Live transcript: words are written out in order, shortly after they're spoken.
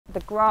The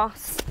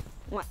grass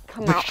might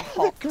come out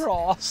hot. The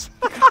grass.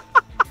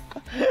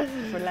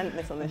 It's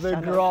relentless on this The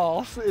channel.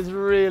 grass is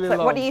really So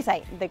long. what do you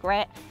say? The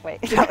grass?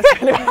 Wait, that was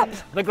kind of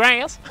bad. The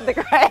grass? The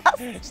grass?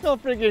 It's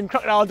not freaking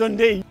Crocodile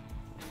Dundee.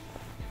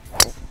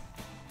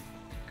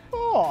 Come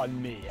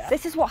on, Mia.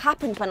 This is what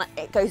happens when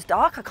it goes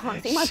dark. I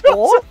can't see my Shut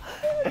ball.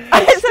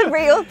 It's a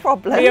real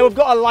problem. Mia, we've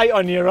got a light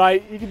on you,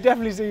 right? You can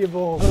definitely see your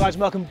ball. Hello guys,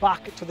 welcome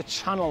back to the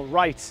channel.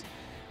 Right,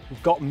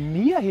 we've got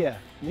Mia here.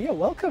 Mia,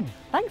 welcome.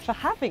 Thanks for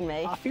having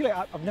me. I feel like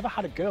I've never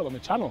had a girl on the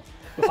channel.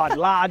 We've had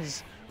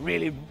lads,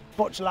 really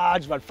butch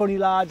lads, we've had funny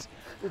lads.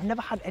 We've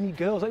never had any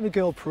girls, not even a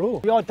girl pro.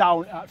 We are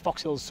down at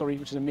Fox Hills, Surrey,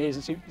 which is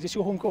amazing. So, is this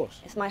your home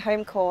course? It's my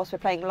home course. We're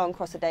playing long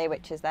cross a day,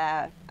 which is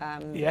their Yeah,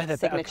 they're better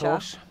signature.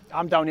 course.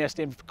 I'm down here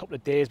staying for a couple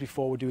of days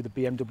before we do the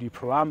BMW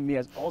Pro-Am.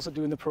 Mia's also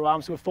doing the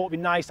Pro-Am, so we thought it'd be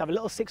nice to have a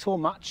little 6-hole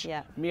match.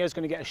 Yeah. Mia's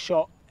going to get a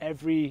shot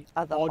every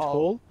Other odd hole.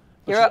 hole.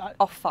 You're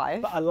off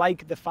 5. But I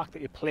like the fact that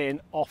you're playing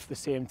off the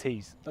same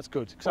tees. That's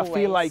good. Because I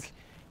feel Always. like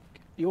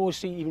you always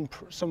see even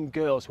some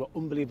girls who are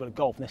unbelievable at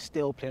golf and they're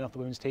still playing off the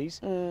women's tees.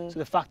 So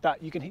the fact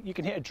that you can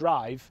hit a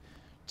drive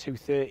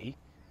 230,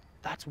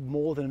 that's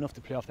more than enough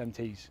to play off them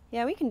tees.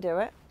 Yeah, we can do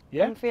it.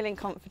 Yeah? I'm feeling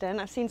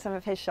confident. I've seen some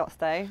of his shots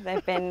though.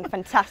 They've been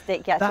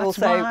fantastic, yet That's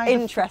also why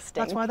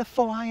interesting. That's why the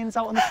 4 irons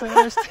out on the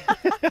first.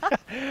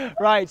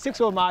 Right,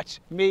 6-hole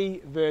match,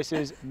 me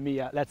versus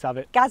Mia. Let's have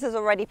it. Gaz has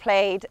already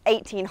played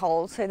 18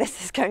 holes, so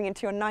this is going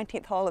into your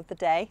 19th hole of the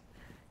day.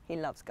 He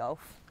loves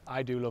golf.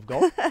 I do love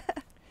golf.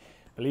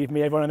 Believe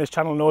me, everyone on this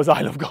channel knows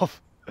I love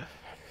golf.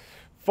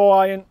 4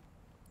 iron.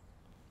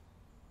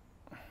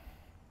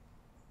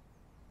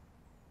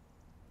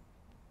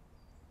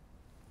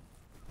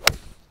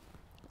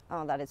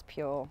 Oh, that is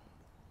pure.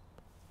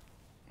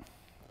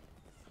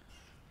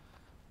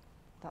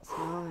 That's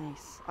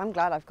nice. I'm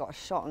glad I've got a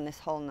shot on this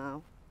hole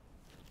now.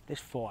 This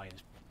 4 iron,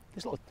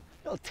 this little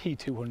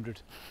T200.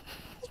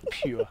 It's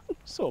pure,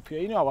 so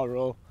pure. You know how I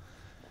roll.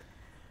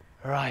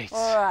 Right.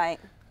 All right.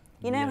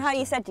 You know Yes, how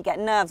you sir. said you get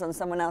nerves on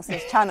someone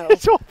else's channel?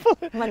 It's awful.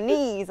 My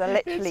knees are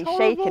literally It's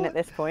horrible. shaking at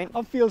this point.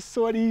 I feel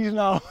so at ease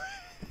now.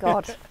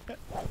 God.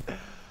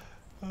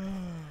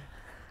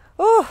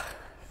 Ooh,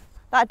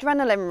 that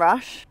adrenaline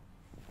rush.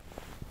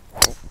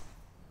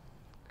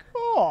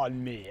 Come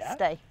on, Mia.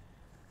 Stay.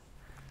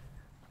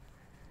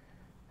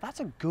 That's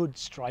a good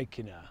strike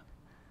in her.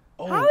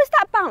 Oh, How is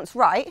that bounce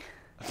right?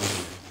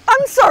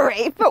 I'm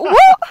sorry, but what?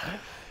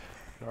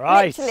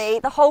 right. Literally,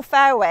 the whole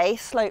fairway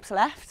slopes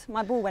left.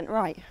 My ball went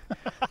right.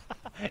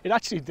 It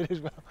actually did as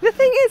well. The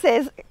thing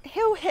is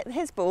he'll hit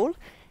his ball,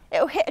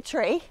 it'll hit a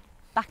tree,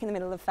 back in the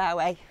middle of the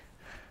fairway.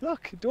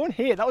 Look, don't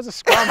hate. That was a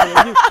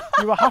scramble.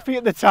 you were happy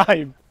at the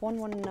time.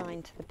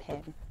 119 to the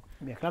pin.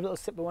 Yeah, can I have a little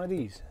sip of one of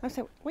these? I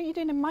said, what are you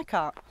doing in my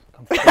cart?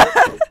 I'm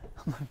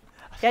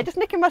Yeah, just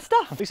nicking my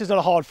stuff. This is not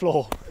a hard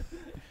floor.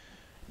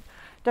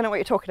 Don't know what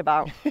you're talking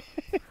about.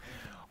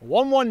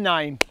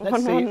 119.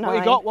 Let's see. What you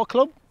 119. got? What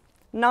club?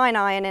 9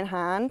 iron in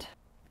hand.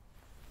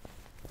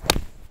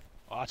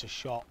 Oh, that's a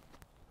shot.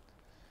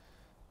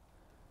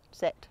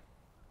 Sit.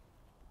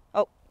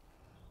 Oh,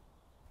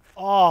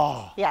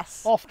 Oh,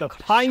 yes. off the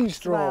pine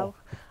straw. Well,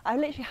 I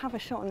literally have a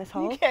shot on this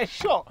hole. You get a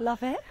shot.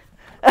 Love it.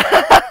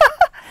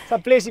 So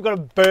basically you've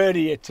got to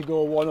birdie it to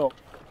go 1 up.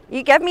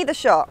 You gave me the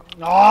shot.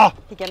 Ah!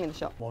 You gave me the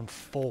shot.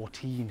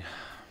 114.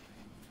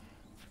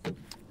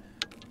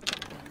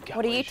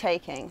 What are you Gapish.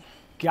 taking?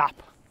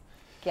 Gap.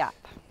 Gap.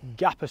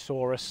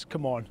 Gaposaurus.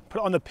 Come on. Put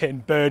it on the pin.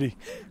 Birdie.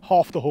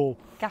 Half the hole.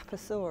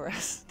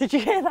 Gaposaurus. Did you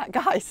hear that,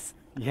 guys?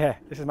 Yeah,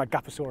 this is my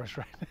Gaposaurus,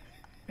 right?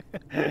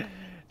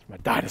 It's my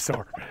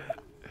dinosaur.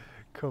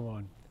 Come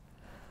on.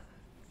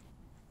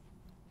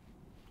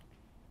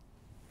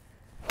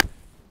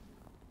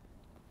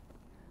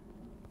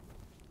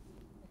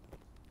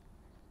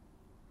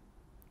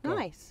 Go.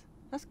 Nice.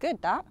 That's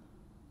good, that.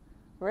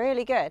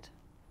 Really good.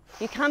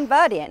 You can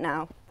birdie it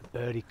now.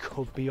 Birdie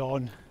could be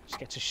on. Just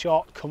gets a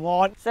shot. Come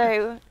on.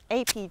 So,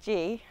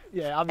 APG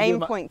Yeah, I'm Aim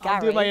doing point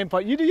I'm doing my Gary. aim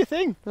point. You do your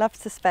thing. loves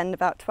to spend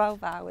about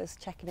 12 hours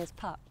checking his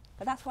putt,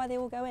 but that's why they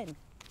all go in.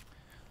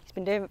 He's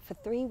been doing it for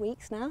 3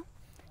 weeks now.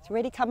 It's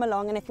really come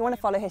along, and if you want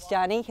to follow his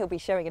journey, he'll be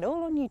sharing it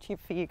all on YouTube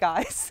for you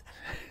guys.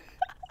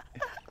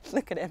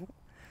 Look at him.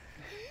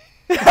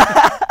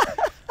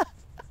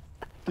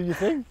 Do your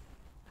thing.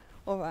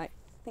 All right,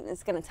 I think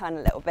it's going to turn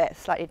a little bit,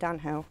 slightly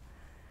downhill.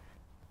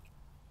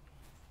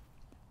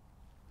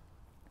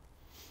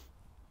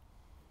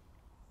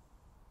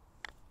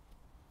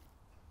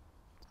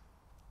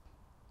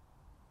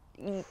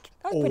 That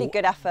was pretty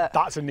good effort.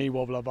 That's a knee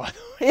wobbler, by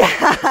the way.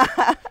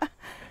 Yeah.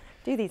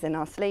 Do these in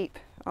our sleep.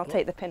 I'll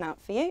take the pin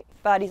out for you.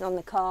 Birdie's on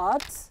the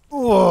cards.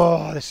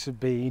 Oh, this would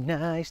be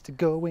nice to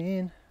go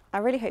in. I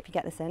really hope you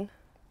get this in.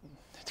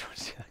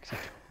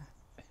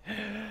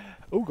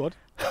 Oh God.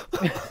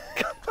 Can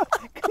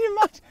you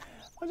imagine?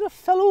 I just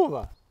fell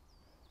over.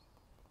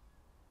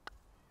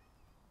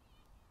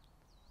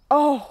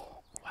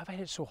 Oh, Why have I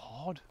hit it so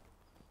hard?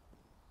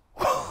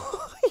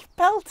 he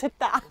belted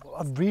that.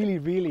 I've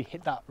really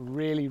hit that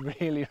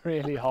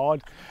really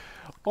hard.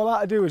 All I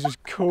had to do was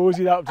just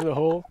cozy that up to the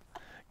hole.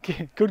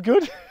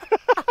 Good.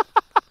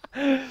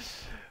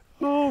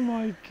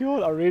 my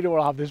God, I really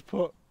want to have this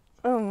putt.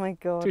 Oh my To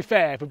God. be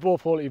fair, we're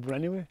both hole even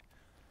anyway.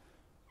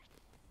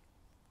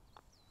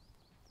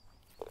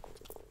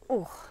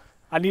 Oh.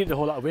 I needed a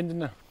whole lot of wind,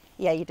 didn't I?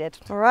 Yeah, you did.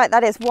 All right,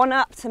 that is 1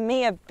 up to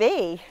me, a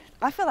B.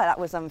 I feel like that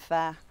was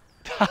unfair.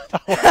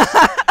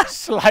 That was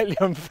slightly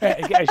unfair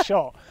to get a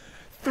shot.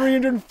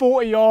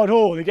 340-yard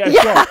hole to get a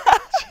shot.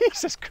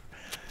 Jesus Christ.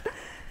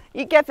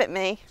 You give it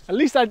me. At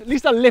least I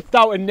lipped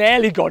out and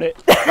nearly got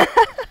it.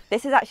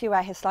 This is actually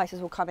where his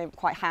slices will come in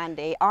quite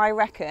handy. I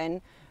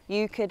reckon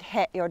you could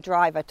hit your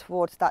driver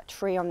towards that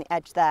tree on the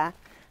edge there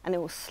and it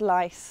will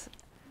slice.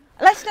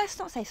 Let's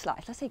not say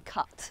slice, let's say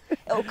cut. It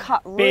will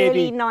cut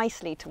really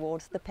nicely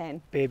towards the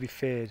pin. Baby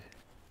fade.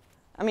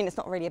 I mean, it's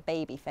not really a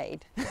baby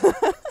fade.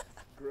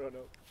 Grown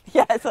up.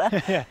 Yeah, it's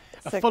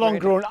a full-on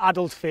grown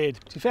adult fade.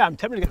 To be fair, I'm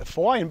tempted to get the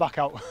 4-iron back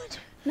out.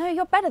 No,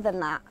 you're better than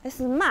that. This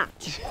is a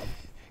match.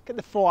 Get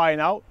the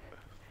 4-iron out,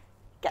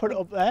 put it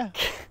up there,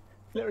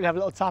 literally have a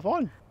little tap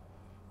on.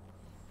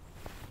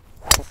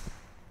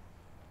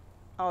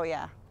 Oh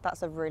yeah,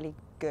 that's a really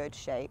good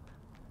shape.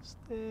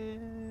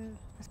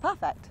 It's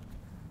perfect.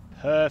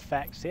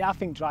 Perfect. See, I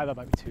think driver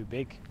might be too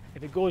big.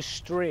 If it goes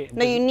straight.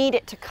 No, you need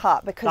it to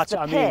cut because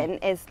the pin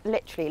is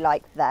literally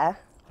like there.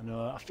 I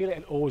know, I feel like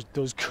it always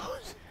does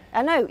cut.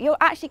 I know, you're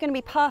actually going to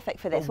be perfect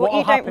for this. What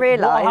you don't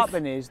realise... What will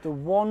happen is, the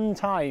one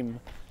time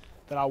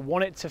that I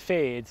want it to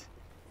fade,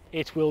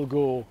 it will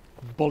go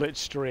bullet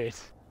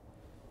straight.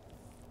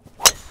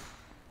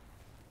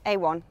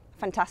 A1,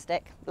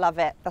 fantastic, love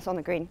it. That's on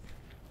the green.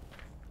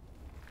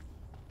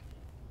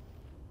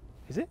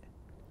 Is it?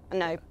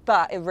 No,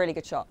 but a really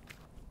good shot.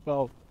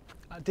 Well,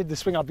 I did the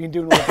swing I've been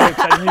doing all the day,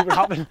 so I knew it would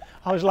happen.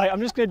 I was like, I'm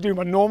just going to do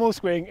my normal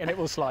swing and it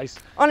will slice.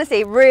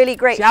 Honestly, really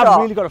great shot.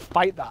 I've really got to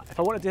fight that. If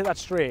I wanted to hit that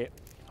straight,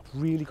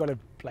 I've really got to,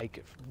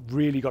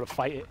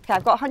 fight it. Okay,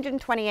 I've got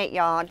 128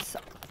 yards,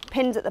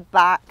 pins at the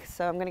back,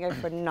 so I'm going to go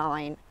for a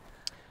 9.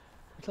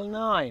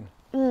 Little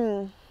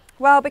 9?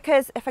 Well,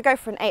 because if I go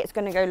for an 8, it's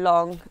going to go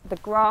long. The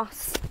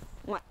grass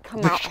might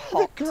come out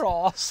hot. The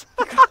grass.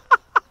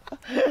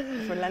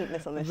 It's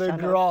relentless on this The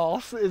channel.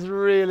 grass is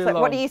really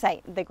long. What do you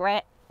say? The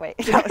grass? Wait,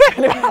 that was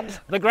really bad.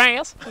 The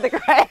grass? The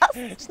grass?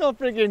 It's not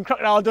freaking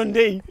Crocodile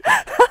Dundee.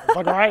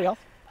 The grass.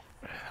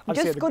 I'm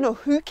just going to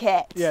hook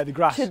it. Yeah, the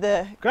grass. To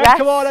the grass.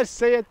 Come on, let's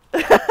see it.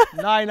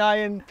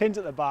 9-iron, pins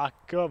at the back.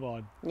 Come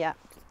on. Yeah,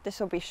 this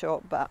will be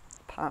short, but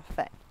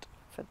perfect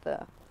for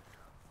the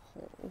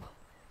hole.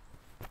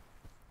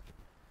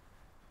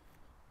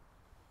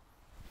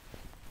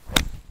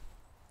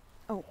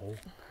 Oh,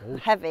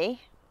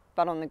 heavy,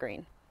 but on the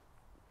green.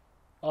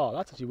 Oh,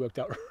 that's actually worked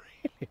out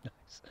really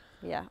nice.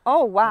 Yeah.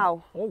 Oh,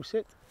 wow. Oh,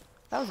 shit.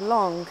 That was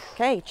long.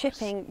 Okay,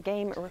 chipping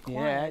game required.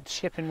 Yeah,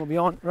 chipping will be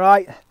on.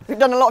 Right. We've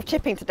done a lot of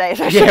chipping today,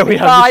 so yeah, we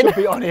fine. should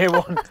be on here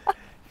one.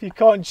 If you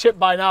can't chip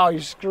by now,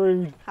 you're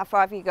screwed. How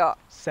far have you got?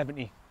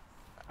 70.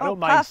 I don't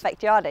mind.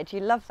 Perfect yardage.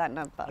 You love that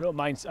number. I don't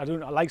mind. I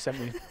like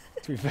 70,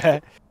 to be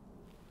fair.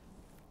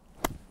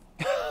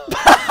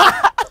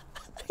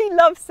 He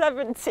loves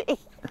 70.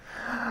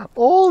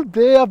 All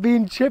day I've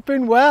been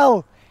chipping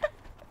well.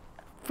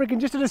 Friggin'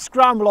 just did a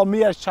scramble on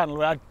Mia's channel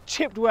where I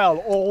chipped well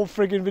all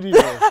friggin'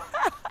 videos.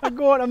 I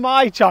go onto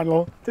my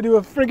channel to do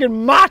a friggin'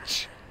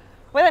 match.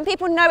 Well, then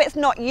people know it's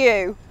not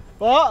you.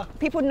 What?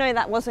 People know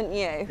that wasn't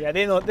you. Yeah,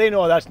 they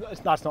know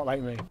that's not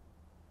like me.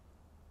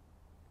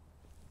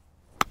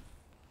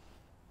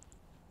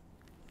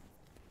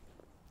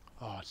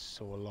 Oh, it's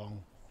so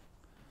long.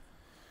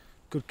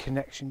 Good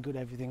connection, good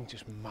everything,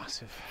 just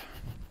massive.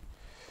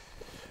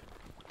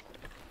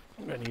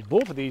 I'm gonna need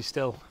both of these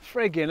still.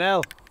 Friggin'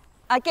 hell.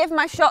 I give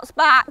my shots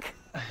back.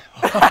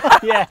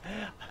 Yeah.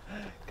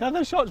 Can I have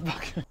those shots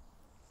back?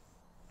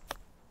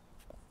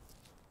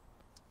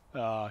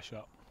 Ah,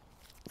 shot.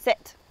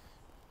 Sit.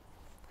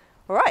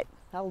 All right,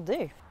 that'll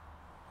do.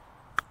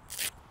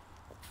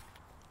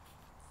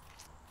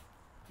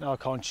 No, I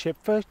can't chip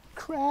for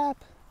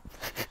crap.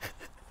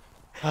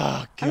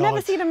 Oh, God. I've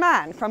never seen a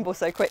man crumble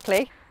so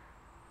quickly.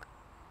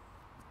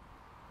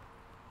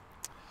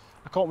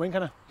 I can't win,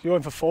 can I? You're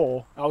in for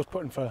 4. I was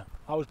putting for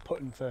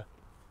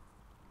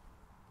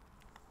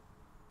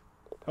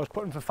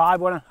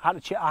 5, wasn't I? I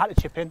had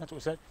to chip in, that's what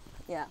I said.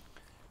 Yeah.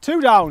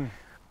 2 down.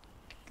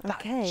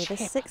 Okay, the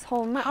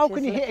 6-hole match. How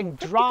can you hit a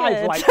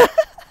drive like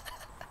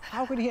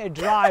how can you hit a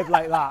drive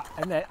like that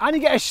and you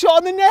get a shot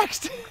on the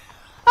next?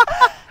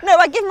 No,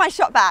 I give my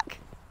shot back.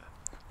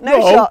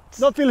 No shots.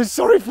 Not feeling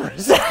sorry for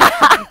us.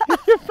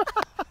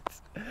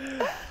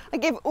 I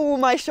give all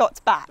my shots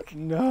back.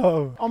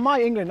 No. On my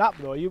England app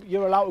though,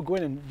 you're allowed to go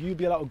in and you'd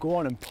be allowed to go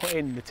on and put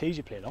in the tees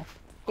you're playing off.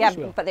 Yeah,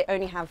 but they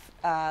only have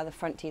the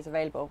front tees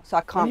available, so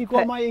I can't. Can you go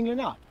on my England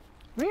app?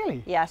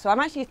 Really? Yeah, so I'm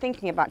actually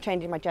thinking about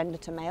changing my gender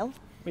to male.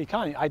 Well, you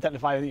can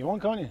identify anything you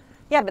want, can't you?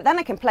 Yeah, but then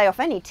I can play off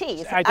any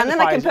tees, and then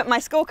I can put my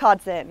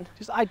scorecards in.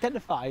 Just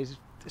identify as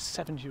a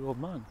 70-year-old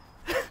man.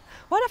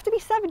 Why do I have to be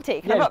 70?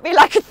 Can I not be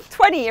like a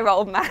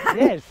 20-year-old man?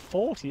 Yeah,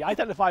 40.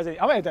 Identify as I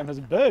might identify as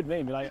a bird,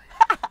 maybe. Like,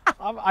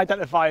 I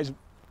identify as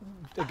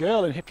a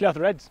girl and play off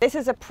the reds. This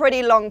is a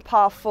pretty long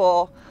par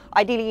 4.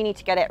 Ideally, you need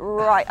to get it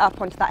right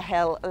up onto that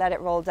hill, let it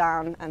roll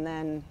down, and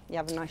then you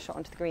have a nice shot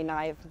onto the green.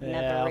 I've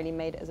never really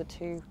made it as a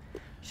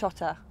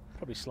 2-shotter.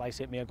 Probably slice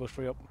it, Mia goes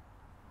 3 up.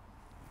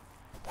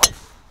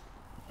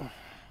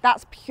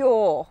 That's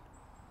pure.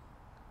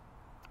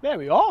 There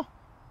we are.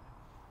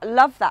 I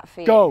love that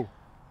feeling. Go.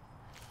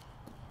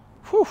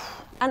 Whew.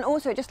 And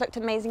also, it just looked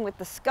amazing with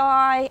the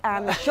sky,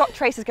 and the shot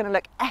trace is going to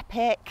look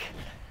epic.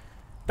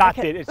 That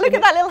look did. Look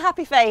at that little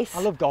happy face.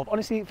 I love golf.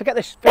 Honestly, forget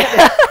this. Forget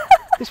this.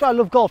 This is why I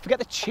love golf. Forget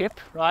the chip,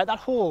 right? That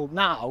hole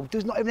now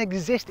does not even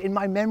exist in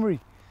my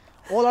memory.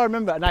 All I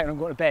remember at night when I'm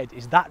going to bed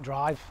is that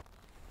drive.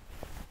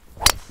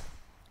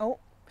 Oh,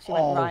 she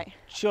went right.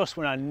 Just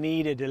when I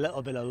needed a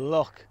little bit of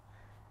luck,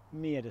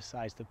 Mia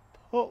decides to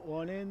put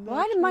one in the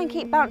Why did mine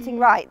keep bouncing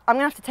right? I'm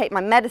going to have to take my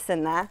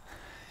medicine there.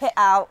 Hit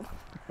out.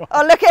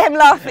 Oh, look at him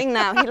laughing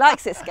now. He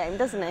likes this game,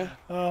 doesn't he?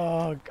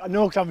 Oh, I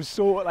know, because I'm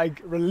so,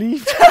 like,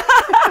 relieved.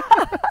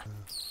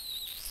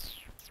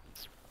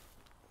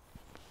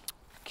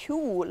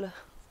 Cool.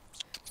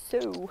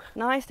 So,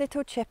 nice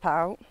little chip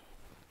out,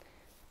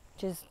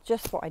 which is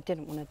just what I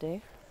didn't want to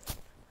do.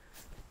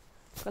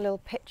 Got a little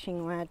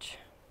pitching wedge.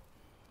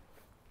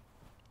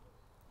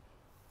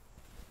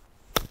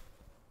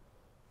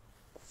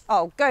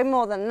 Oh, go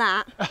more than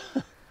that.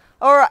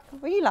 All right,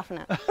 what are you laughing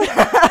at?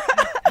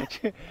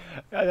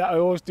 I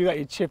always do that,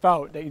 you chip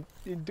out,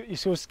 you're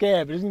so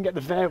scared, but it doesn't get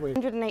the fairway.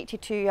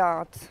 182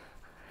 yards. Do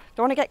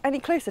I want to get any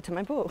closer to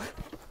my ball?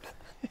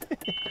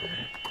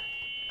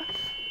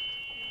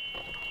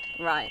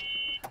 Right.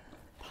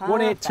 Perfect.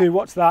 182,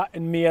 what's that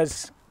in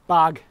Mia's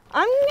bag?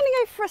 I'm going to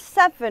go for a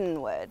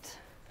 7-wood.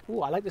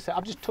 Oh, I like this.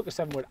 I've just took a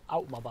 7-wood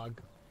out of my bag.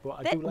 But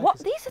I do like what?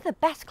 this. These are the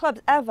best clubs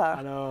ever.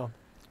 I know.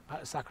 I had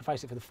to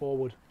sacrifice it for the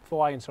 4-wood.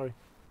 4-iron, sorry.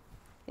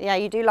 Yeah,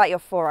 you do like your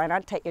 4-iron.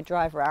 I'd take your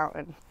driver out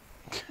and...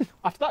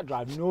 After that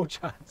drive, no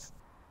chance.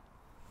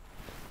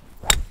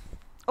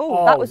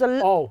 Oh, that was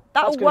that'll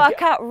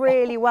work out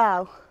really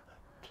well.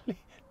 Please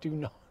do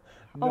not.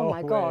 Oh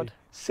my God.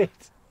 Sit.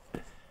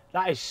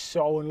 That is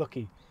so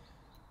unlucky.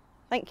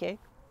 Thank you.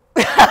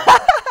 He's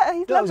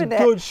that was a loving it.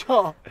 good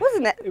shot.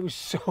 Wasn't it? It was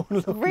so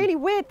unlucky. Really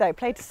weird though,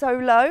 played so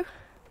low.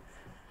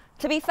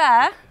 To be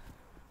fair,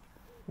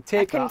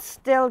 I can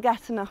still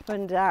get an up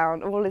and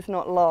down. All is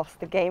not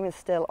lost. The game is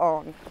still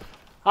on.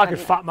 I could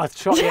fat my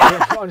shot.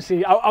 Yeah,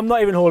 honestly, I'm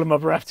not even holding my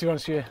breath, to be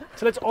honest with you.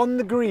 So let's, on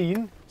the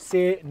green,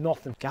 say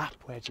nothing. Gap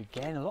wedge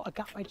again. A lot of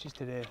gap wedges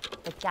today.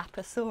 The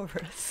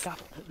Gaposaurus.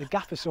 The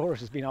Gaposaurus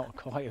has been out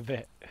quite a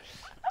bit.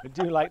 I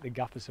do like the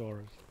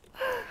Gaposaurus.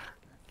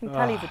 You can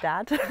tell he's a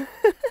dad.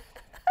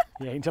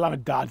 Yeah, you can tell I'm a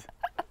dad.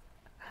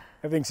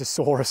 Everything's a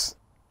saurus.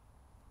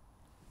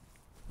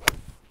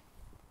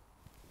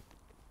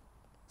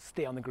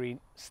 Stay on the green.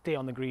 Stay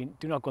on the green.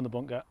 Do not go in the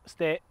bunker.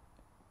 Stay.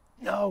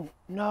 No,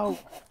 no.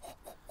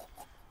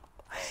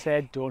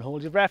 Said don't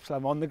hold your breath till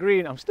I'm on the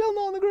green. I'm still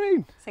not on the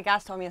green. So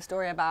Gaz told me a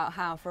story about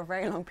how for a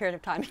very long period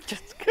of time he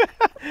just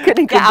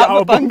couldn't get out of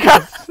the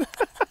bunker.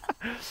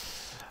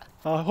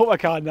 I hope I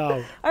can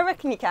now. I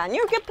reckon you can.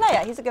 You're a good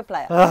player. He's a good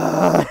player.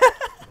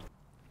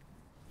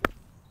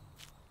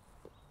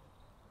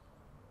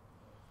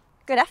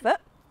 Good effort.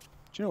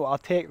 Do you know what? I'll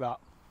take that.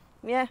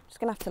 Yeah, just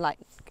gonna have to like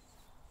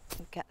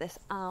get this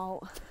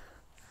out.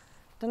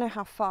 Don't know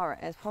how far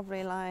it is.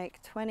 Probably like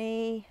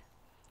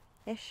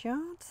 20-ish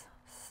yards.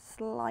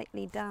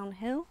 Slightly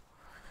downhill.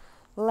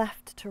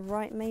 Left to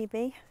right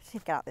maybe. Just need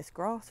to get out this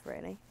grass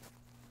really.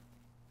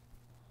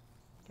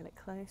 Get it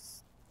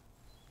close.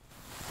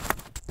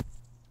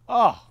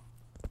 Oh.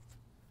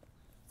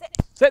 Sit.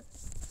 Sit.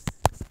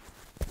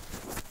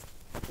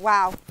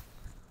 Wow.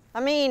 I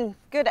mean,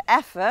 good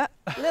effort.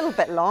 A little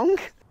bit long.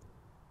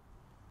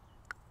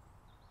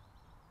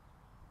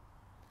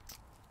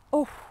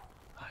 Oh.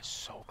 That's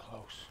so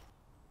close.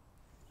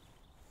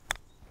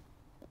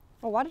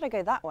 Oh, why did I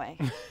go that way?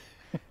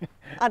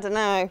 I don't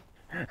know.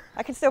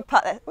 I can still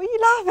putt this. What are you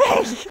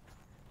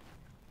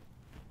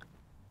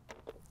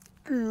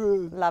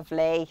laughing?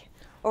 Lovely.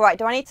 All right,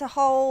 do I need to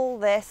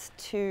hold this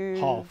to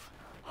half?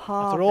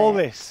 After all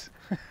this.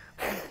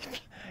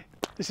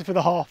 This is for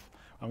the half.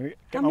 I'm gonna get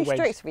How many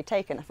strokes have we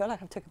taken? I feel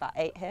like I've took about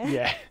 8 here.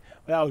 Yeah.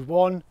 Well, that was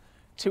 1,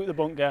 2 at the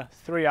bunker,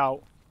 3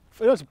 out.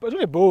 It was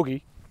only a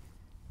bogey.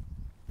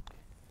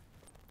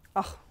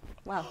 Oh,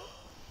 well.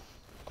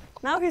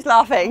 Now who's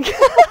laughing?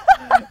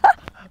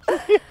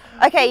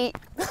 Okay.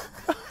 What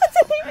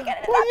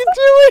are you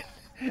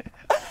doing?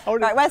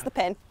 Right, where's the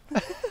pin?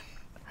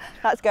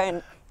 That's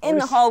going in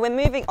the hole. We're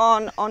moving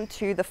on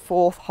onto the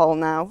 4th hole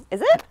now.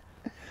 Is it?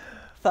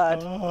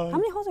 3rd. How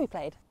many holes have we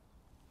played?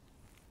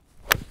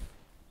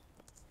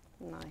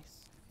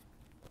 Nice.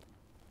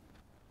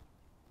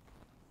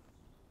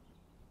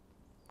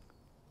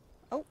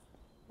 Oh.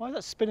 Why is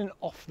that spinning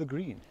off the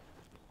green?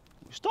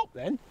 Stop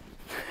then.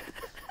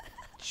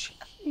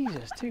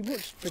 Jesus, too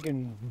much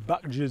friggin'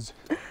 backjizz.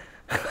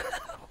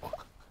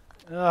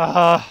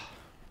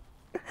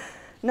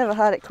 Never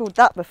heard it called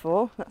that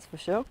before, that's for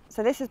sure.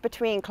 So this is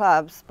between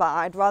clubs, but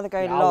I'd rather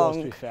go long.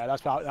 To be fair,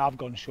 that's why I've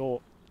gone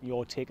short.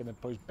 You're taking the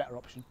probably better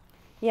option.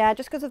 Yeah,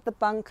 just because of the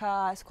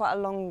bunker, it's quite a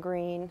long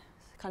green.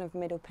 It's kind of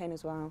middle pin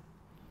as well.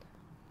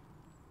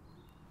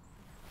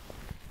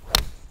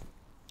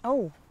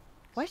 Oh,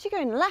 where's she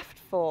going left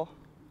for?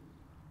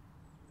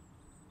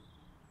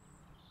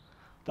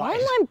 Why am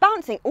I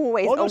bouncing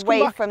always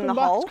away from the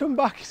hole? Come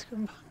back,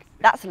 come back.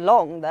 That's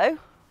long though.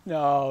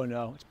 No,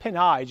 no, it's pin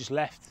high, just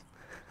left.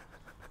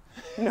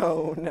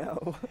 No,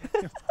 no.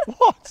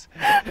 What?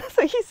 That's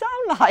what you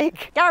sound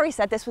like. Gary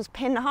said this was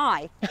pin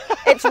high.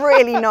 It's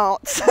really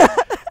not.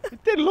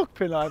 It did look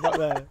pin high back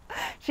there.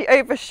 She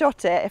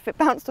overshot it. If it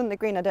bounced on the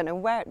green, I don't know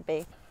where it'd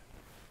be.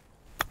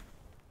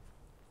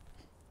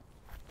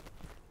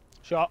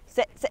 Shot.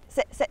 Sit, sit,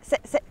 sit, sit,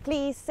 sit, sit.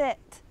 Please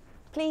sit.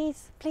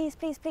 Please, please,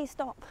 please, please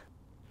stop.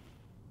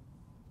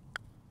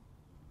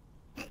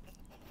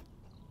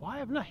 Why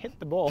haven't I hit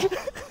the ball?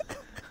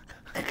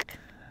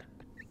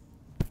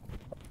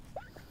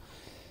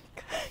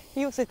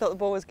 You also thought the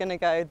ball was going to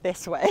go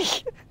this way.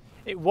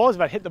 It was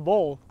if I hit the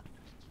ball.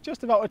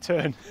 Just about a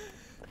turn.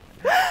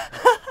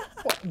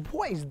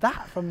 What is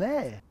that from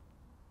there?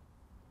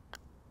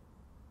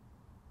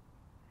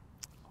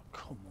 Oh,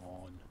 come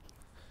on.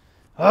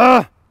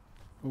 Ah!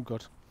 Oh,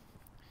 God.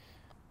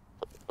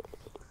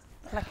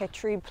 Like a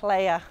true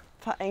player,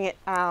 putting it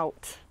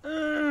out.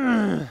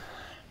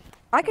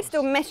 I could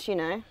still miss, you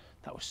know.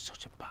 That was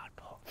such a bad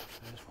putt.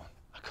 First one.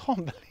 I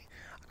can't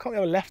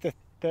believe I left a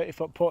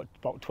 30-foot putt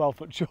about 12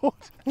 foot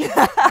short.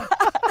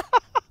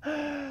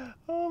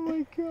 Oh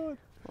my God.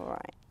 All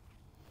right.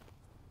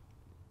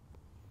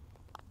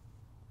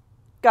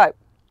 Go.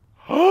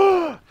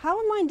 How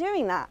am I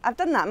doing that? I've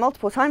done that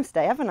multiple times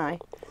today, haven't I?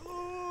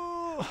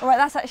 All right,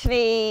 that's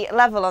actually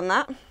level on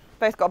that.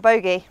 Both got a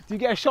bogey. Do you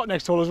get a shot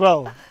next hole as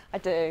well? I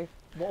do.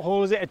 What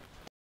hole is it? A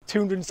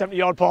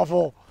 270-yard par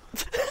 4.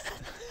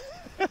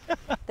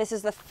 This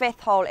is the 5th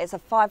hole. It's a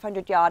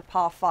 500-yard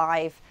par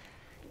 5.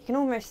 You can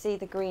almost see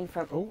the green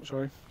from... Oh,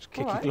 sorry. Just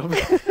kick All your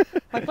right.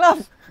 glove. My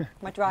glove.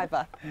 My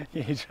driver.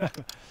 Yeah, your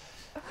driver.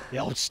 The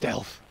old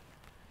stealth.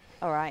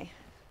 All right.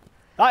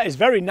 That is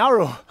very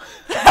narrow.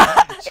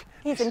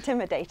 He's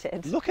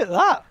intimidated. Look at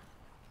that.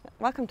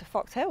 Welcome to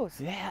Fox Hills.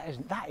 Yeah,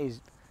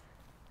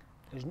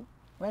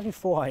 where's my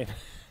 4 iron?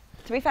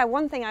 To be fair,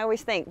 one thing I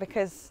always think,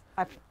 because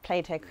I've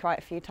played here quite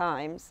a few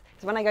times,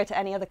 is when I go to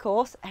any other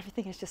course,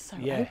 everything is just so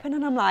open,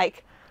 and I'm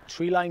like...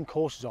 Tree-lined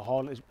courses are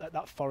hard.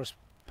 That Forest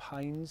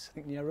Pines, I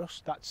think near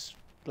us, that's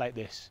like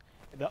this.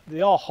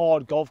 They are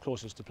hard golf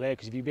courses to play,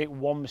 because if you make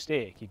one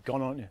mistake, you're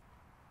gone, aren't you?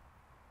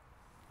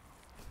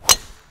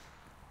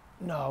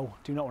 No,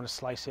 do not want to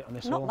slice it on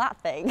this hole. Not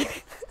that thing.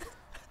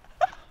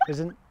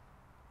 Isn't.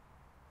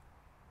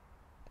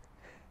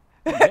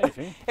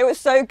 Anything. It was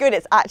so good,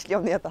 it's actually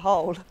on the other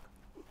hole.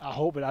 I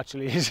hope it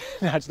actually is.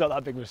 It's not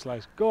that big of a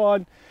slice. Go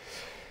on.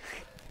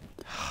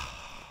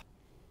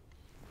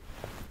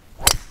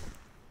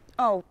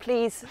 Oh,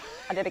 please.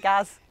 I did a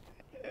Gaz.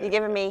 You're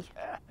giving me...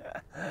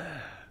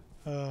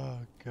 Oh,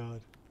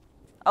 God.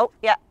 Oh,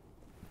 yeah.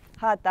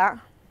 Heard that.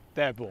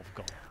 They're both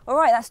gone. All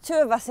right, that's 2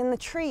 of us in the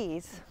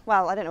trees.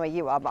 Well, I don't know where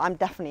you are, but I'm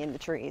definitely in the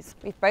trees.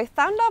 We've both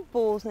found our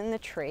balls in the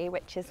tree,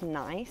 which is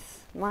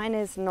nice. Mine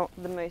is not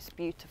the most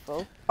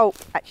beautiful. Oh,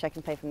 actually, I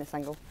can play from this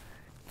angle.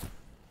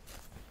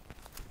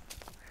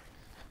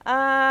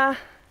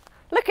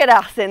 Look at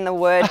us in the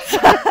woods.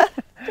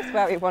 Just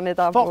where we wanted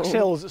our Fox ball.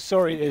 Hills,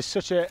 Surrey is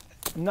such a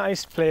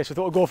nice place. We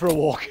thought we'd go for a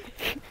walk.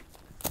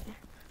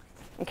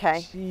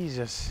 Okay.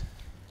 Jesus.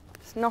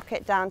 Just knock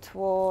it down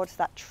towards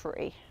that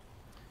tree.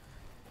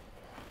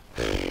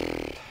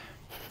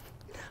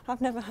 I've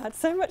never had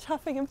so much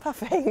huffing and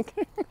puffing.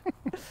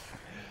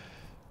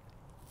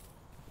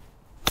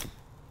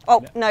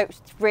 Oh, no,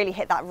 really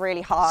hit that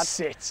really hard.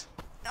 Sit.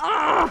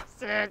 Ah,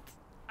 sit.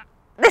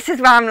 This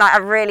is where I'm like, I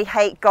really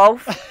hate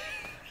golf.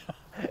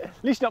 At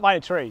least not by a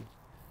tree.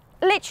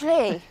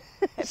 Literally.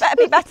 It better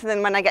be better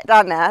than when I get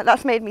down there.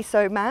 That's made me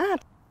so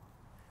mad.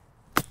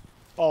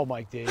 Oh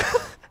my dear.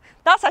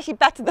 That's actually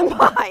better than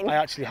mine. I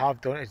actually have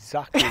done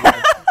exactly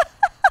that.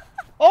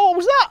 Oh, what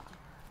was that?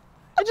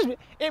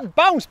 It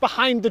bounced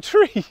behind the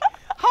tree.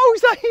 How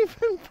is that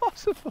even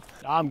possible?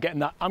 I'm getting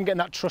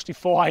that trusty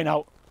 4 iron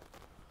out.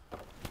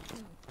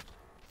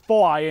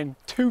 4 iron,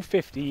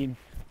 215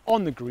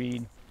 on the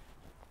green.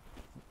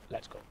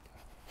 Let's go.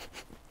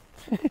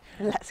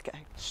 Let's go.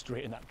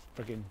 Straight in that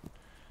friggin'.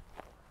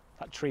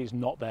 That tree is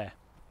not there.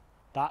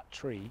 That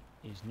tree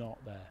is not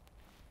there.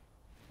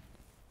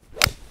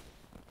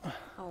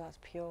 Oh, that's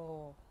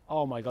pure.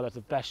 Oh my God, that's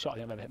the best shot I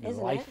think I've ever hit in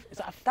my life. It? Is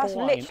that a That's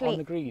 4 iron literally on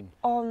the green?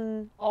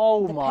 On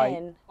Oh the my.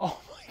 pin. Oh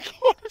my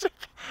God.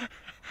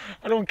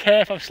 I don't care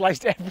if I've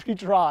sliced every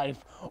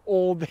drive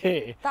all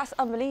day. That's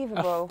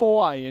unbelievable. A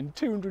 4 iron,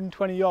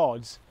 220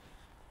 yards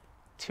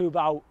to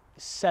about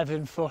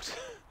 7 foot.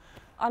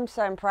 I'm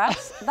so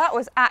impressed. That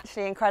was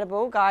actually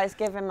incredible. Guys,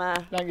 give him a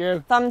Thank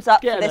you. thumbs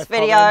up Get for in this the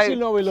video. comments. You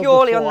know we love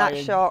Purely the on 4 that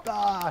iron. shot.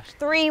 Gosh.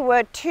 3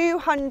 wood,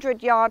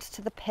 200 yards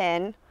to the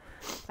pin.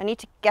 I need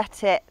to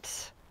get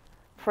it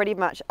pretty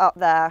much up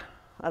there.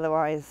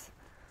 Otherwise,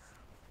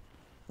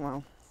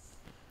 well,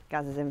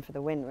 Gaz is in for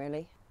the win,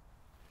 really.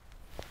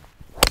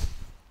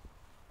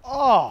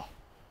 Oh.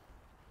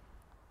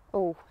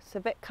 Oh, it's a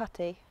bit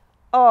cutty.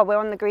 Oh, we're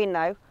on the green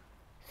though.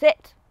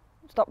 Sit.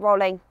 Stop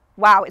rolling.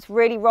 Wow, it's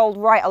really rolled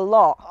right a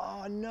lot.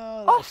 Oh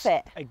no. Off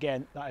it.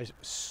 Again, that is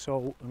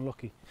so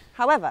unlucky.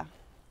 However,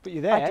 but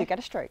you're there. I do get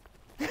a stroke.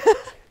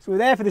 So we're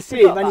there for the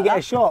save and you get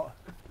a shot.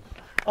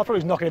 I'll probably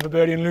just knock it in for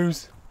birdie and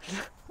lose.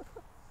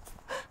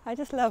 I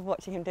just love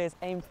watching him do his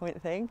aim point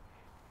thing.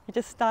 He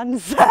just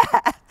stands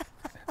there.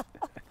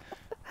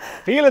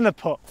 Feeling the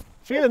putt,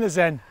 feeling the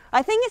zen.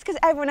 I think it's because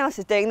everyone else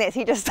is doing this.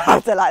 He just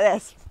stands there like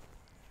this.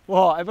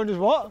 What? Everyone does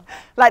what?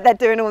 Like they're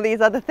doing all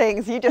these other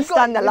things. You just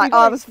stand there like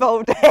arms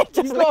folded, just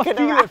you've got to looking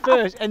feel around. it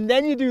first and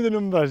then you do the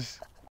numbers.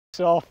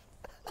 So,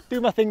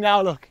 do my thing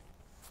now, look.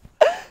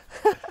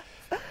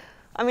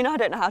 I mean, I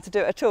don't know how to do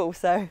it at all,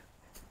 so.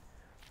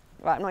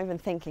 Right, I'm not even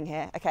thinking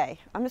here. Okay,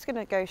 I'm just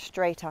gonna go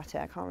straight at it.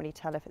 I can't really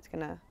tell if it's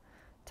gonna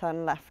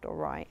turn left or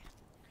right.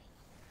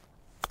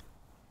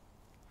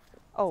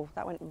 Oh,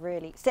 that went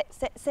really, sit.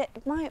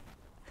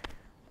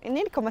 I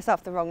nearly called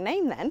myself the wrong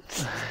name then.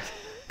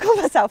 Call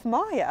myself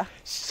Maya.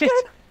 Sit,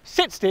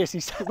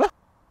 Stacey.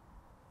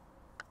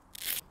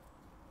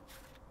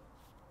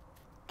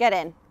 Get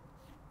in.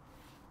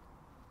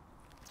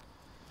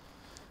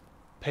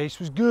 Pace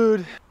was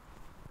good.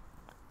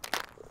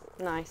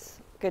 Nice,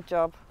 good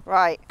job.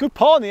 Right. Good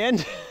par in the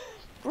end.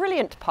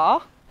 Brilliant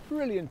par.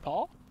 Brilliant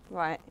par.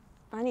 Right,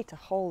 I need to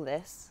hold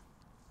this.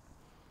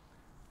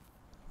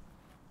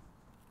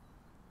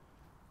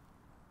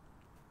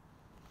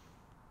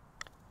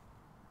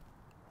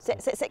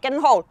 Sit, get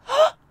in the hole.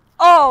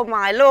 Oh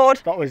my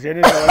Lord. That was in,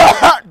 isn't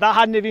it? That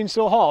hadn't been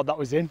so hard, that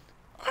was in.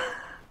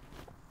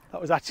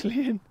 That was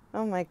actually in.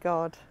 Oh my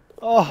God.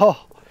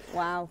 Oh.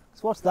 Wow.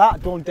 So what's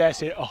that? Don't dare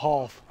say a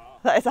half.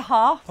 That is a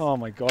half. Oh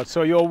my God.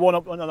 So you're one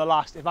up on the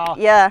last.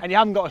 Yeah. And you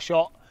haven't got a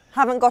shot.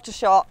 Haven't got a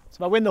shot. So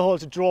if I win the hole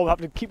to draw, we'll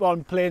have to keep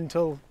on playing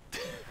until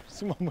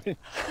someone wins.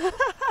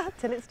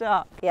 Till it's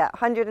dark. Yeah,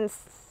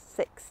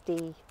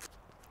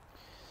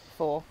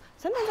 164.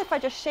 Sometimes if I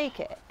just shake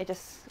it, it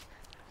just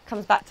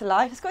comes back to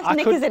life. It's got its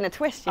knickers in a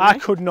twist, you know? I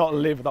could not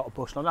live without a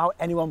bush. I don't know how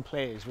anyone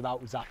plays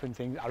without zapping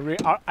things.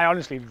 I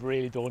honestly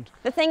really don't.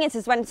 The thing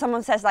is when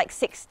someone says like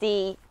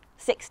 160,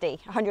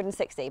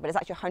 but it's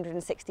actually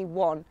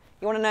 161.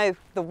 You want to know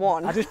the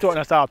one. I just don't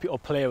understand how people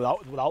play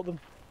without them.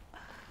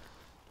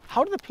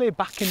 How did they play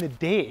back in the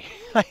day?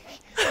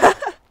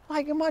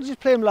 like imagine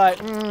just playing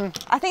like.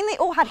 I think they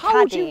all had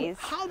caddies.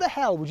 How the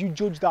hell would you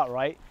judge that,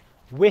 right?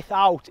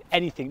 Without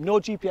anything, no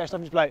GPS,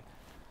 nothing, just like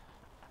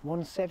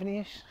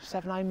 170-ish,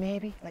 79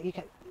 maybe. Like you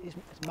get, it's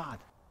mad.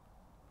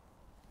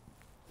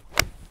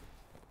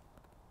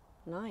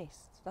 Nice,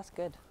 that's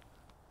good.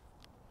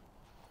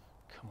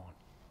 Come on.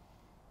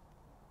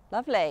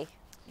 Lovely.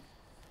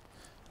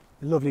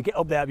 Lovely, get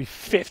up there, be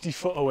 50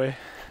 foot away.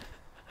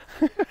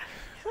 You've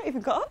not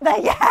even got up there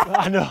yet.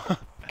 I know.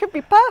 Could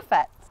be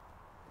perfect.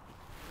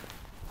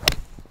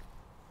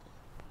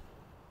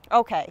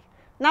 Okay,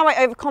 now I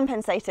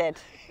overcompensated.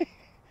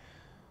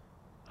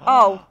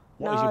 Oh,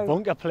 what is your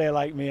bunker play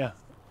like, Mia?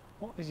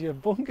 What is your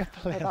bunker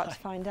play like? We're about to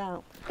find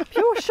out.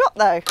 Pure shot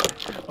though.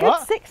 Good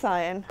What? 6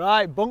 iron.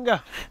 Right,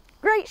 bunker.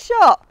 Great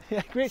shot.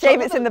 Yeah, great Shame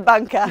shot. it's in the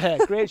bunker. Yeah,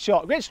 great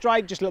shot. Great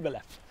strike, just a little bit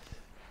left.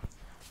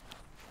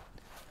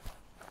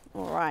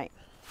 All right.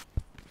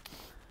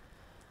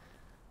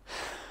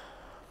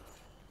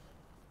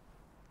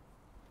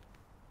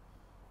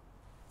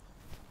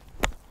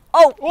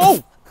 Oh!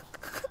 Oh!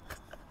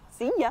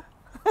 See ya.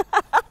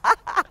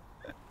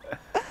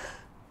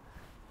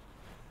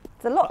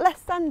 There's a lot less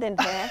sand in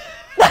here.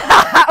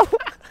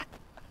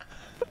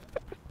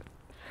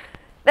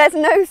 There's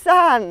no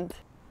sand.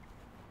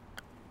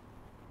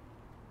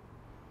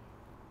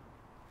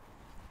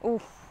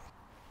 Oof.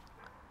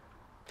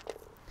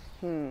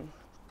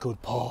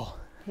 Good par.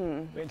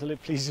 Wait until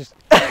it pleases.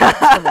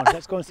 Come on,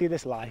 let's go and see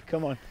this lie.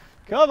 Come on.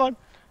 Come on.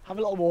 Have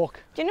a little walk.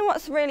 Do you know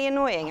what's really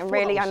annoying and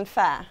really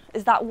unfair?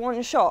 Is that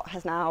one shot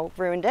has now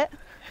ruined it.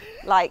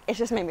 Like, it's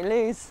just made me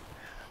lose.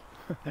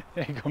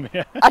 There you go,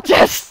 Mia. I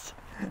just...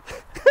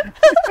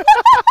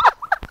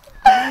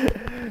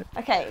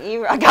 Okay,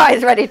 you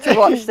guys ready to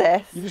watch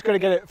this? You just got to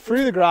get it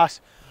through the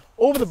grass,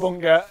 over the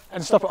bunker,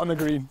 and stop it on the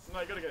green.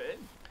 No, you got to get it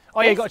in.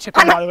 Oh yeah, you got to chip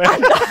in, by the way.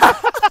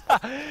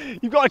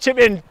 You've got to chip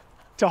in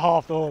to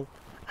half the hole.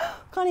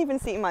 Can't even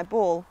see my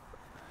ball.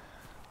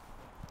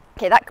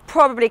 Okay, that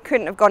probably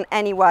couldn't have gone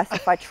any worse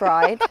if I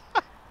tried.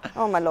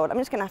 Oh my Lord, I'm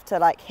just gonna have to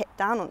like hit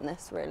down on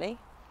this really.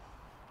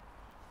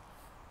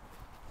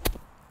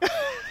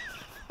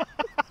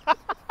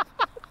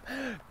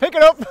 Pick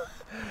it up.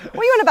 What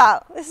are you on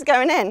about? This is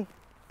going in.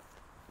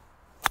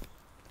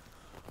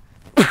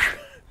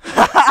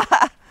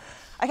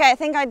 Okay, I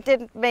think I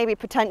did maybe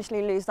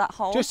potentially lose that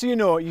hole. Just so you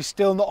know, you're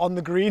still not on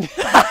the green.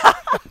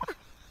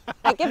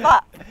 I give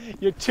up.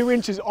 You're 2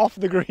 inches off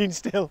the green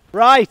still.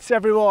 Right,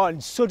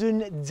 everyone,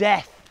 sudden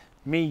death.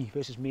 Me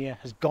versus Mia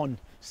has gone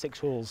 6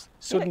 holes.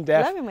 Sudden You look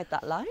death. glowing with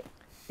that light.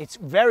 It's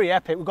very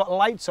epic. We've got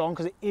lights on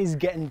because it is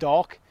getting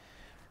dark,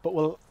 but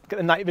we'll get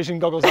the night vision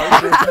goggles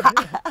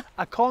out.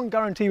 I can't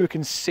guarantee we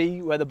can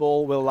see where the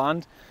ball will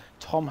land.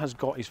 Tom has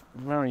got his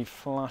very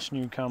flash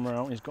new camera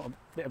out. He's got a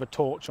bit of a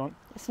torch on.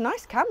 It's a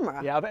nice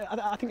camera. Yeah,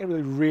 I think it's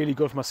really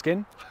good for my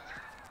skin.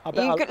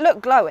 You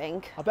look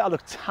glowing. I bet I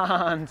look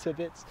tanned a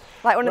bit.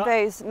 Like one of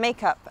those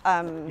makeup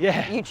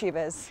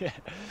YouTubers. Yeah.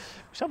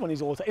 We should have one of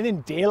these all the time. And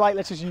in daylight,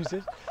 let's just use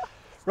this.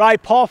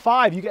 Right, par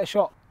 5, you get a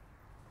shot.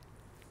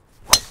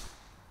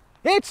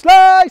 It's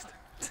sliced!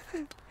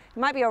 It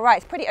might be all right.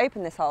 It's pretty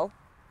open, this hole.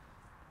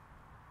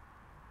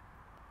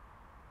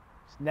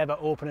 It's never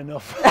open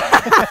enough.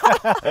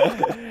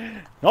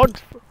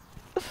 Not.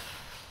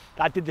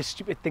 I did the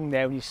stupid thing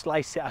there when you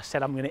slice it. I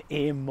said I'm going to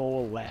aim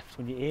more left.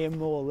 When you aim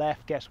more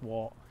left, guess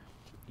what?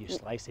 You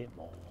slice it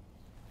more.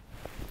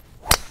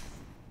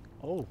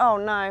 Oh. Oh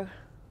no.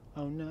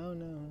 Oh no, no,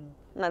 no.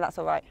 No, that's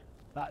all right.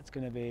 That's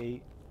going to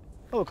be.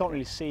 Oh, we can't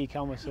really see,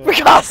 can we? So. We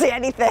can't see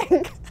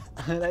anything.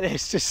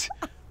 It's just.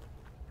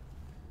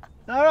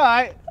 All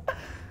right. I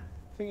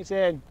think it's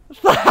in.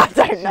 I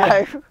don't know.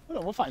 Yeah. Hold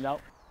on, we'll find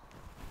out.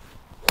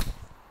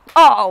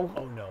 Oh.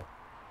 Oh no.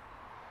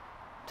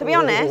 To be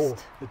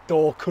honest, the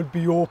door could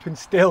be open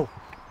still.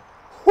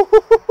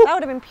 that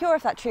would have been pure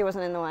if that tree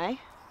wasn't in the way.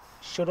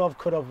 Should have,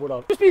 could have, would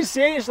have. Just being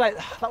serious, like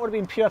that would have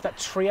been pure if that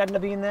tree hadn't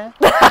have been there.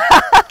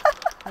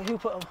 Like, who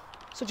put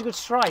such a good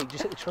strike?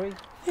 Just hit the tree.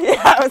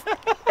 Yeah,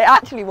 it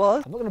actually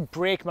was. I'm not going to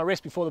break my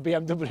wrist before the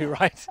BMW,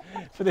 right?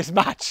 For this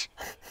match.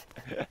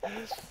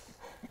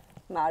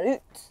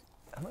 Marut.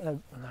 I'm not going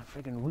to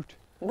friggin' root.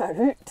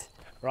 Marut.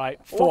 Right,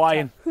 4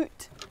 iron.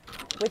 Hoot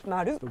with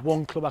Marut. The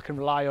one club I can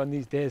rely on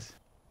these days.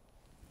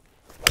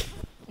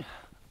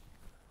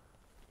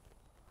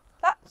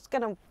 That's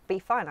going to be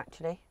fine,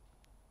 actually.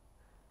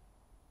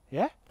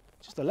 Yeah,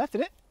 just the left,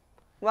 isn't it?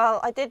 Well,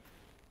 I did.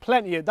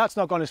 Plenty of, that's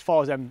not gone as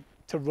far as them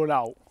to run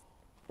out.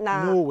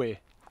 Nah. No way.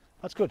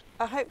 That's good.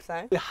 I hope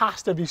so. It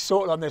has to be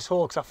sorted on this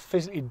hole because I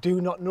physically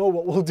do not know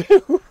what we'll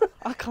do.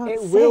 I can't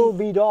see. It will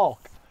be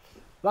dark.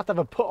 We'll have to have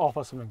a put off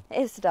or something. It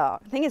is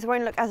dark. The thing is, it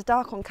won't look as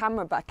dark on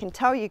camera, but I can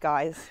tell you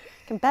guys,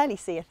 I can barely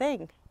see a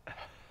thing.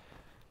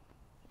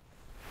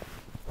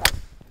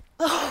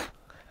 Oh,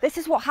 this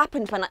is what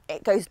happens when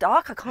it goes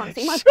dark. I can't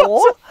see my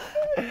ball.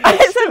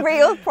 It's a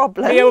real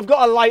problem. Yeah, we've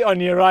got a light on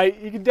you, right?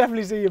 You can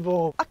definitely see your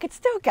ball. I could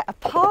still get a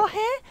par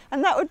here,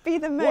 and that would be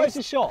the most. What is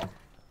the shot?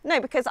 No,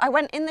 because I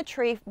went in the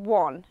tree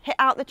 1, hit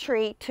out the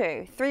tree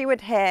 2, 3 wood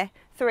here,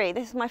 3.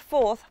 This is my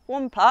 4th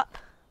 1 putt.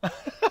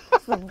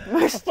 That's the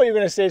most... I thought you were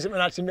going to say something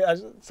that actually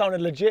sounded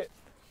legit.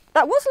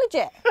 That was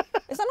legit.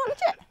 Is that not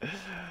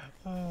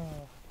legit?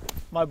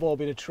 My ball will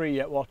be in a tree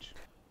yet, watch.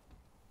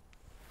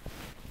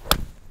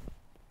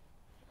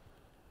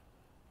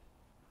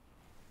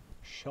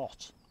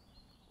 Shot.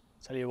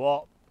 Tell you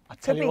what. I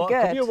tell you what,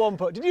 could be a 1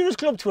 putt. Did you just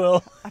club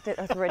twirl? I did.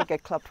 That was a really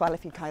good club twirl,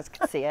 if you guys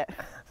could see it.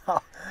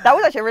 That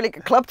was actually a really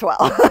good club twirl.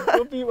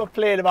 We're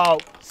playing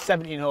about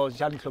 17 holes.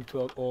 You hadn't club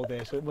twirled all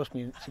day, so it must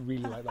mean she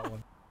really like that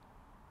one.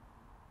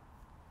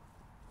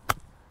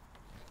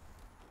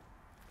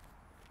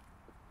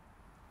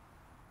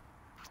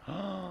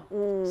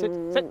 Sit.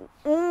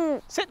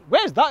 Sit.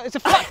 Where's that? It's a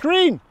flat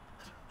green.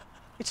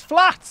 It's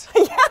flat.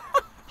 Yeah.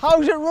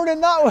 How's it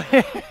running that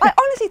way? I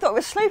honestly thought it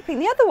was sloping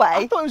the other way.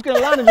 I thought it was going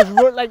to land and just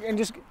run and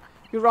just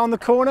go around the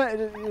corner.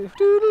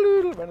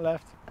 It went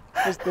left.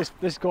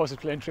 This course is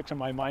playing tricks on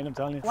my mind, I'm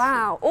telling you.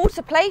 Wow, all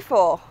to play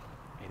for.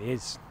 It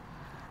is.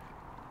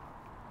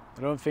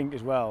 I don't think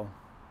as well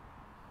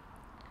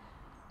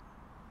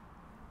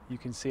you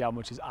can see how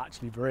much it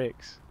actually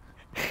breaks.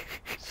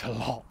 It's a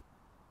lot.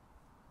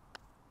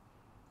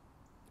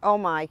 Oh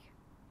my.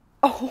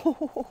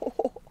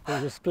 Oh. There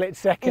was a split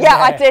second Yeah,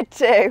 there. I did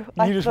too.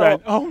 You just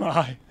went, oh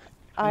my.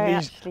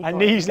 My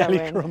knees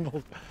nearly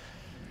crumbled.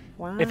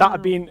 Wow. If that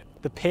had been,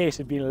 the pace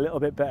had been a little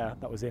bit better,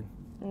 that was in.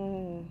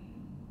 What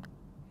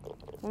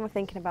am I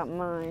thinking about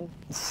mine?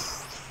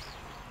 Just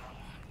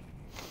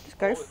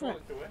go for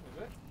it.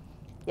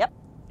 Yep.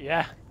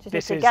 Yeah. Just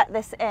need to get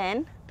this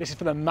in. This is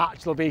for the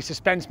match. There'll be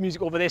suspense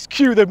music over this.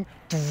 Cue them.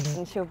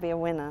 And she'll be a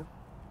winner.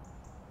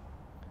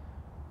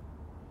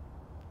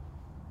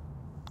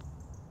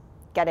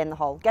 Get in the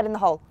hole. Get in the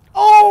hole.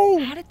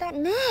 Oh! How did that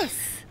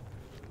miss?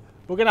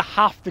 We're going to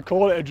have to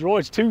call it a draw.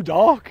 It's too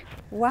dark.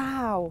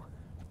 Wow.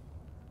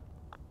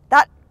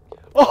 That...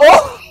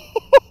 Oh!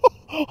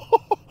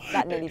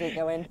 That nearly didn't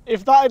go in.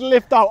 If that had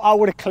lifted out, I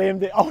would have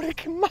claimed it. I would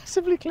have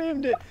massively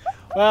claimed it.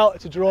 Well,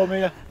 it's a draw,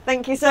 Mia.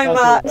 Thank you so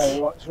much.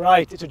 Very much.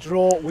 Right, it's a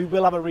draw. We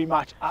will have a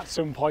rematch at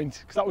some point,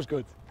 because that was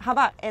good. How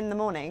about in the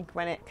morning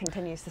when it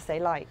continues to stay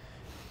light?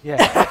 Yeah,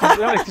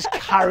 let's just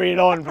carry it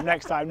on for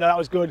next time. No, that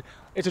was good.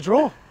 It's a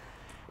draw.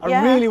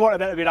 I really wanted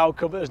that to be an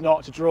outcome, but it's not.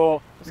 It's a draw.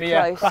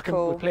 Close, cracking.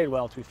 cool. We played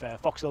well, to be fair.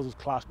 Fox Hills was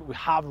class, but we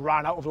have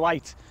ran out of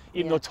light,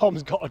 even though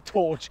Tom's got a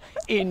torch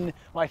in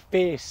my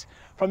face.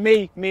 From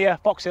me, Mia,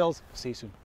 Fox Hills, see you soon.